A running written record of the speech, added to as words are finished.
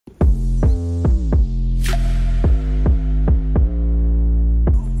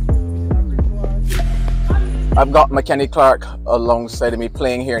I've got McKenny Clarke alongside of me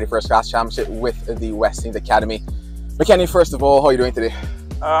playing here in the First Class Championship with the Windies Academy. McKenny, first of all, how are you doing today?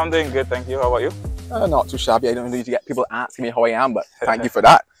 I'm doing good, thank you. How about you? Not too shabby. I don't need to get people asking me how I am, but thank you for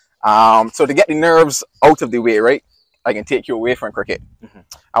that. So to get the nerves out of the way, right, I can take you away from cricket.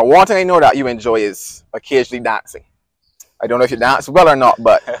 And one thing I know that you enjoy is occasionally dancing. I don't know if you dance well or not,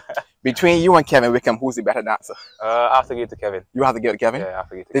 but between you and Kevin Wickham, who's the better dancer? I have to give it to Kevin. You have to give it to Kevin? Yeah, I have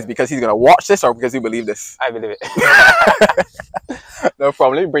to give it to Is it Kevin. because he's going to watch this or because you believe this? I believe it. No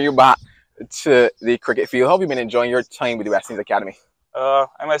problem. Let me bring you back to the cricket field. How have you been enjoying your time with the Windies Academy? I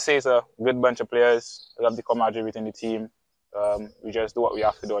must say it's a good bunch of players. I love the camaraderie within the team. We just do what we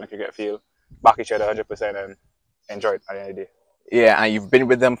have to do on the cricket field, back each other 100% and enjoy it at the end of the day. Yeah, and you've been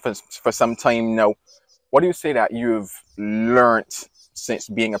with them for some time now. What do you say that you've learned since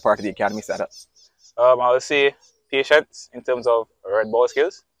being a part of the academy setup? I would say patience in terms of red ball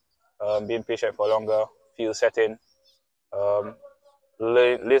skills, being patient for longer, field setting,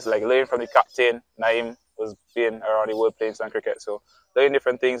 learning from the captain. Naeem was being around the world playing some cricket, so learning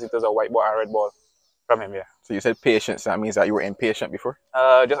different things in terms of white ball and red ball from him. Yeah. So you said patience. That means that you were impatient before.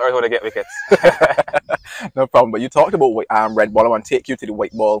 Just always want to get wickets. No problem. But you talked about red ball. I want to take you to the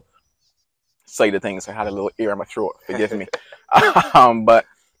white ball side of things. I had a little ear in my throat. Forgive me. But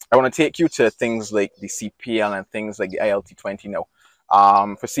I want to take you to things like the CPL and things like the ILT20 now.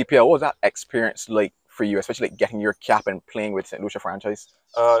 For CPL, what was that experience like for you, especially like getting your cap and playing with St. Lucia franchise?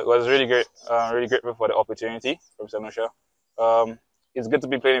 It was really great. Really grateful for the opportunity from St. Lucia. It's good to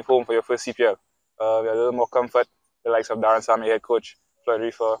be playing at home for your first CPL. We had a little more comfort. The likes of Darren Sammy, head coach, Floyd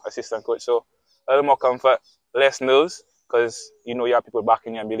Reefer, assistant coach. So a little more comfort, less nerves, because you know you have people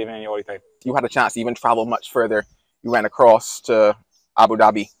backing you and believing in you all the time. You had a chance to even travel much further. You went across to Abu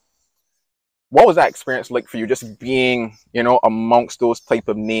Dhabi. What was that experience like for you, just being, you know, amongst those type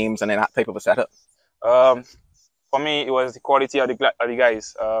of names and in that type of a setup? For me, it was the quality of the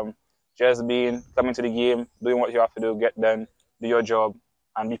guys. Just coming to the game, doing what you have to do, get done, do your job,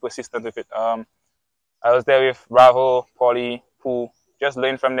 and be persistent with it. I was there with Bravo, Paulie, Pooh, just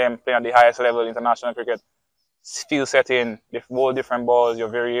learn from them, playing at the highest level, international cricket, field setting, bowl different balls, your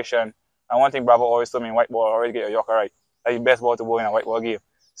variation. And one thing Bravo always told me in white ball, always get your yorker right. That's the best ball to bowl in a white ball game.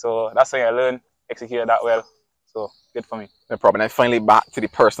 So that's something I learned, executed that well. So good for me. No problem. And finally, back to the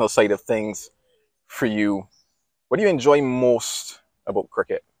personal side of things for you. What do you enjoy most about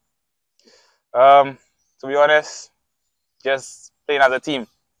cricket? To be honest, just playing as a team.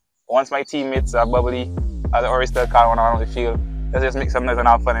 Once my teammates are bubbly, as I always tell Carl when I'm on the field, let's just make some noise and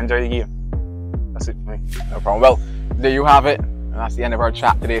have fun and enjoy the game. That's it for me. No problem. Well, there you have it. And that's the end of our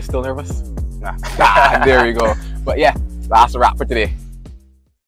chat today. Still nervous? Nah. There we go. But yeah, that's a wrap for today.